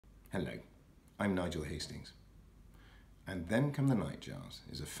Hello, I'm Nigel Hastings. And Then Come the Nightjars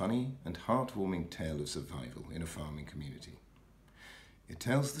is a funny and heartwarming tale of survival in a farming community. It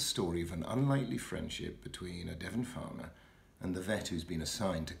tells the story of an unlikely friendship between a Devon farmer and the vet who's been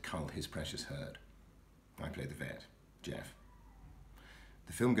assigned to cull his precious herd. I play the vet, Jeff.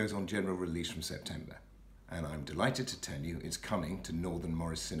 The film goes on general release from September, and I'm delighted to tell you it's coming to Northern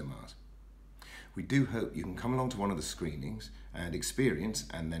Morris cinemas. We do hope you can come along to one of the screenings and experience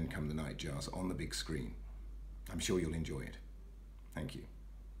And Then Come the Nightjars on the big screen. I'm sure you'll enjoy it. Thank you.